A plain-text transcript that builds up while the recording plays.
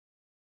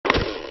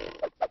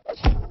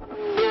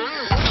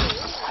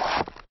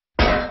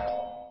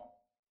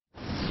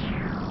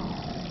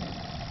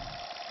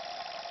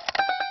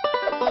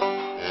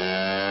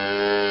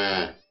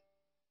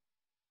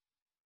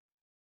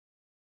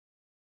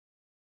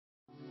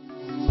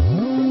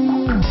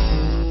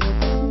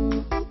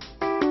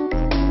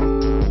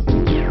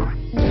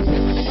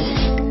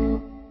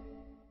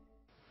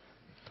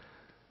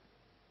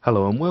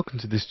Hello and welcome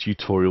to this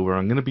tutorial where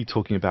I'm going to be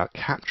talking about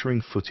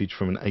capturing footage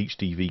from an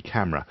HDV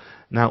camera.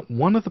 Now,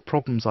 one of the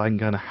problems I'm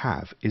going to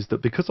have is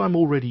that because I'm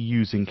already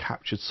using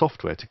captured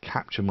software to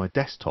capture my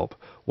desktop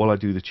while I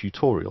do the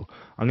tutorial,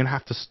 I'm going to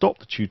have to stop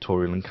the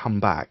tutorial and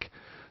come back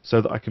so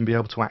that I can be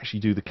able to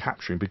actually do the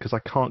capturing, because I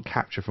can't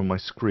capture from my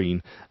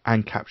screen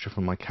and capture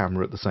from my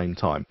camera at the same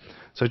time.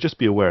 So just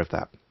be aware of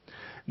that.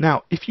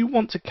 Now, if you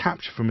want to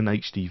capture from an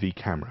HDV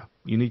camera,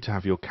 you need to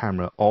have your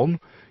camera on,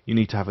 you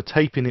need to have a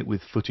tape in it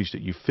with footage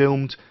that you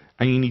filmed,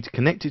 and you need to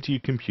connect it to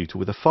your computer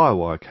with a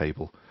FireWire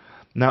cable.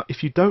 Now,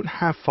 if you don't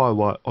have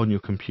FireWire on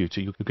your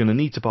computer, you're going to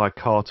need to buy a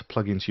card to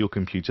plug into your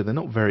computer. They're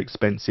not very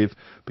expensive,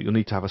 but you'll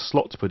need to have a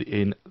slot to put it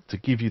in to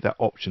give you that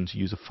option to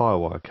use a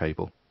FireWire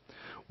cable.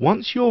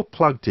 Once you're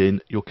plugged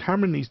in, your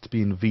camera needs to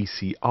be in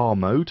VCR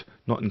mode,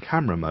 not in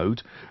camera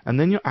mode, and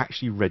then you're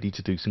actually ready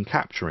to do some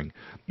capturing.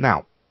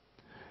 Now,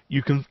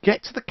 you can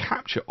get to the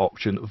capture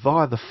option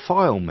via the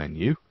file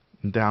menu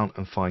and down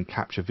and find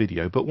capture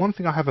video, but one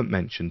thing I haven't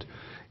mentioned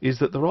is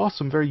that there are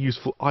some very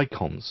useful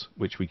icons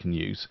which we can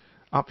use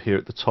up here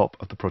at the top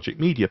of the project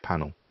media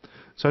panel.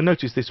 So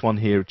notice this one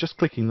here, just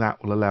clicking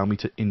that will allow me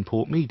to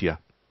import media,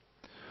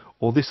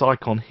 or this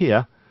icon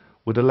here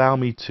would allow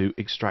me to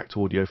extract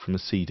audio from a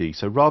CD.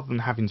 So rather than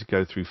having to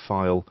go through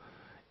file,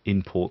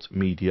 import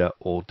media,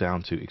 or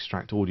down to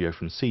extract audio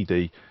from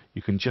CD,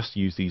 you can just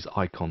use these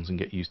icons and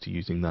get used to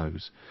using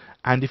those.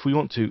 And if we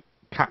want to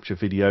capture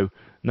video,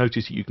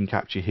 notice that you can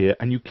capture here,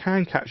 and you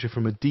can capture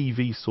from a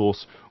DV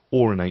source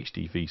or an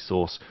HDV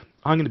source.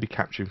 I'm going to be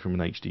capturing from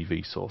an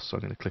HDV source, so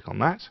I'm going to click on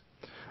that,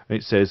 and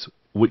it says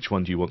which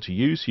one do you want to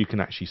use. You can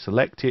actually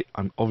select it.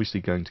 I'm obviously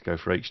going to go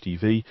for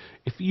HDV.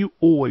 If you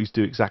always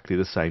do exactly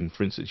the same,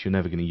 for instance you're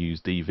never going to use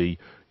DV,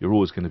 you're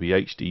always going to be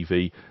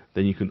HDV,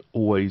 then you can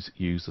always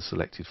use the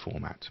selected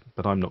format.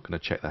 But I'm not going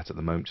to check that at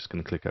the moment, just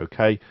going to click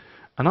OK,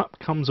 and up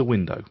comes a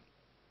window.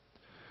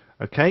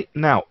 Okay,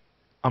 now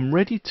I'm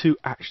ready to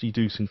actually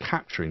do some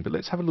capturing, but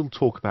let's have a little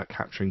talk about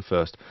capturing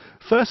first.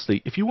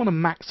 Firstly, if you want to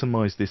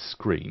maximize this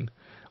screen,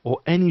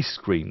 or any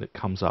screen that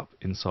comes up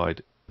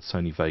inside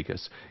Sony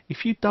Vegas,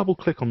 if you double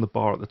click on the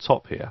bar at the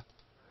top here,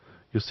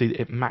 you'll see that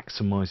it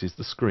maximizes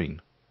the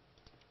screen,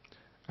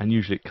 and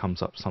usually it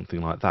comes up something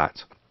like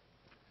that.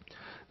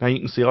 Now you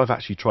can see I've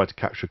actually tried to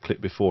capture a clip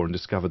before and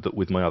discovered that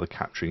with my other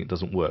capturing it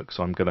doesn't work,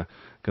 so I'm going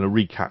to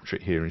recapture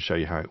it here and show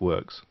you how it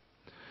works.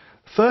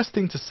 First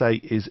thing to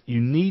say is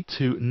you need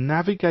to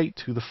navigate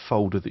to the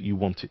folder that you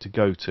want it to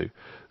go to.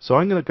 So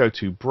I'm going to go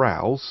to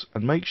Browse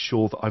and make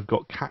sure that I've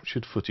got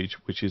captured footage,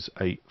 which is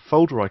a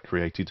folder I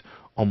created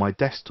on my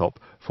desktop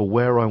for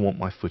where I want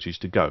my footage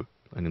to go.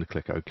 I'm going to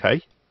click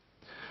OK.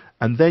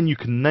 And then you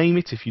can name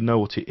it if you know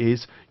what it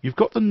is. You've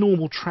got the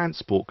normal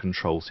transport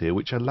controls here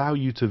which allow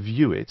you to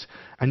view it,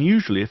 and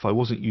usually if I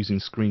wasn't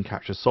using screen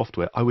capture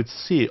software I would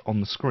see it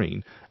on the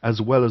screen as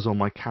well as on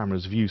my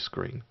camera's view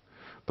screen.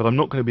 But I'm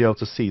not going to be able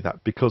to see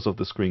that because of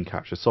the screen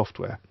capture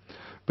software.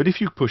 But if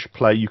you push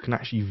play, you can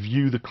actually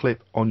view the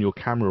clip on your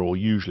camera, or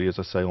usually, as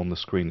I say, on the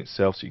screen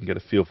itself, so you can get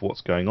a feel for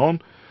what's going on.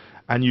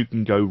 And you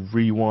can go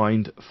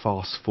rewind,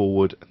 fast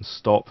forward and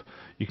stop.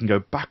 You can go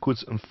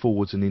backwards and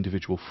forwards an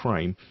individual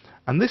frame.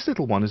 And this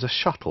little one is a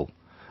shuttle,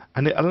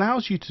 and it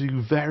allows you to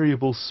do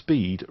variable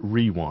speed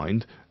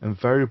rewind and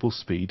variable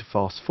speed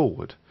fast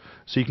forward,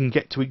 so you can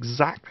get to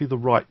exactly the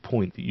right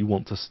point that you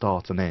want to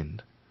start and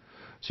end.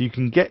 So you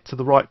can get to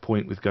the right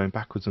point with going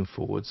backwards and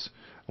forwards,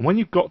 and when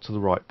you've got to the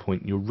right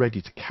point and you're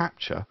ready to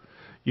capture,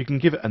 you can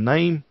give it a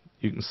name,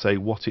 you can say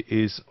what it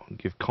is,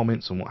 give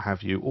comments and what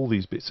have you, all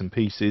these bits and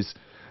pieces,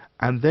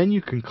 and then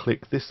you can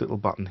click this little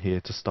button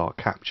here to start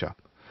capture,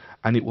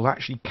 and it will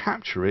actually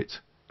capture it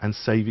and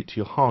save it to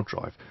your hard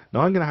drive. Now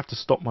I'm going to have to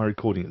stop my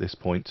recording at this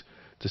point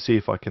to see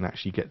if I can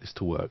actually get this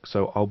to work,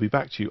 so I'll be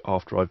back to you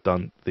after I've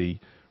done the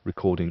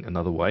recording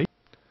another way.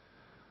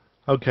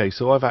 Okay,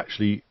 so I've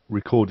actually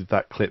recorded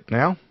that clip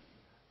now,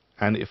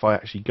 and if I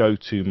actually go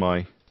to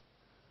my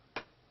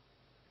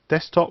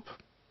desktop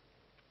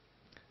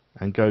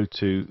and go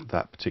to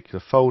that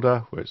particular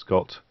folder where it's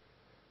got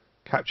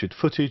captured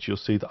footage, you'll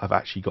see that I've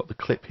actually got the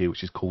clip here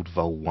which is called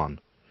Vol1.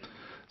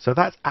 So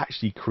that's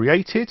actually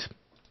created,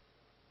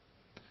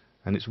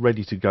 and it's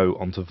ready to go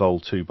onto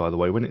Vol2. By the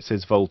way, when it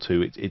says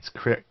Vol2, it's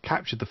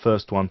captured the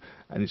first one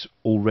and it's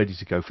all ready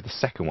to go for the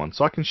second one.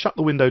 So I can shut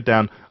the window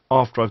down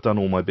after I've done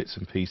all my bits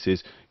and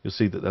pieces. You'll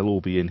see that they'll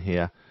all be in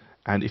here,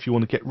 and if you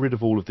want to get rid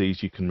of all of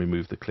these, you can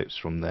remove the clips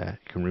from there.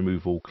 You can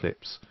remove all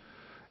clips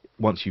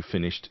once you've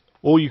finished,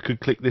 or you could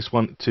click this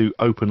one to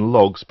open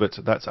logs, but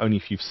that's only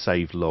if you've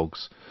saved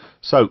logs.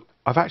 So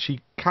I've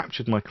actually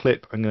captured my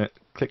clip. I'm going to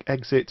click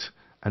exit,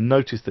 and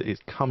notice that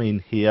it's come in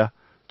here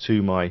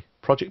to my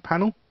project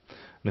panel.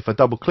 And if I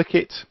double click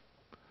it,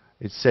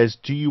 it says,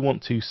 do you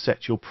want to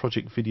set your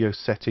project video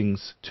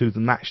settings to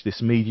match this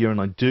media?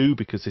 And I do,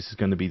 because this is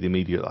going to be the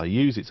media that I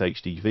use. It's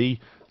HDV,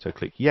 so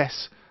click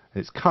yes,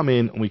 and it's come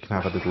in and we can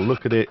have a little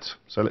look at it.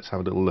 So let's have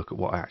a little look at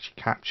what I actually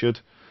captured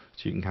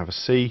so you can have a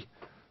see.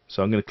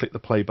 So I'm going to click the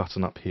play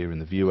button up here in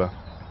the viewer.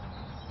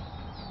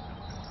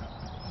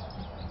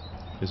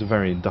 It's a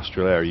very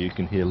industrial area, you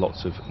can hear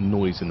lots of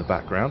noise in the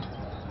background.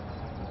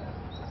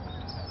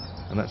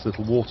 And that's a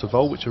little water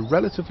vole, which are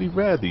relatively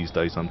rare these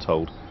days, I'm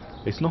told.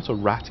 It's not a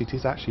rat, it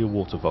is actually a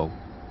water vole.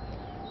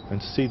 And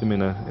to see them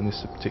in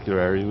this particular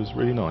area was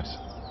really nice.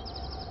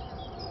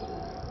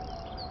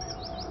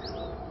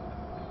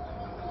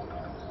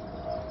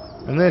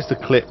 And there's the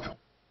clip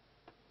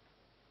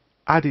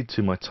added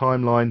to my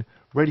timeline,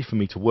 ready for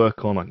me to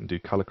work on. I can do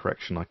colour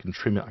correction, I can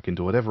trim it, I can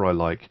do whatever I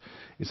like.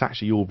 It's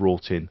actually all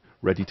brought in,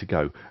 ready to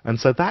go. And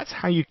so that's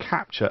how you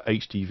capture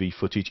HDV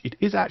footage. It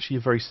is actually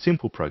a very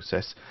simple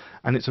process,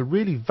 and it's a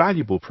really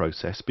valuable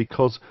process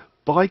because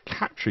by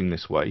capturing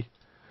this way,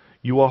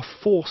 you are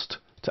forced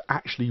to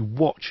actually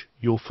watch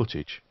your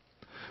footage.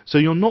 So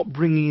you're not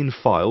bringing in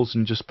files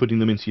and just putting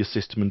them into your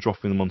system and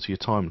dropping them onto your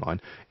timeline.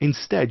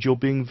 Instead, you're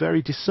being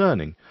very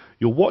discerning.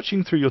 You're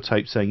watching through your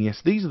tape saying,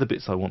 yes, these are the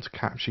bits I want to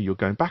capture. You're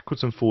going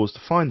backwards and forwards to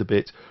find the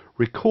bit,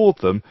 record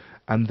them,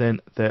 and then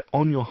they're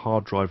on your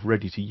hard drive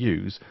ready to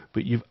use,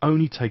 but you've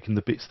only taken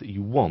the bits that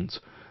you want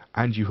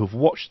and you have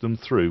watched them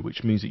through,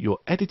 which means that your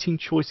editing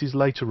choices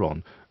later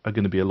on are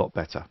going to be a lot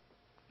better.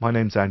 My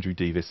name's Andrew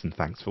Davis, and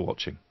thanks for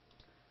watching.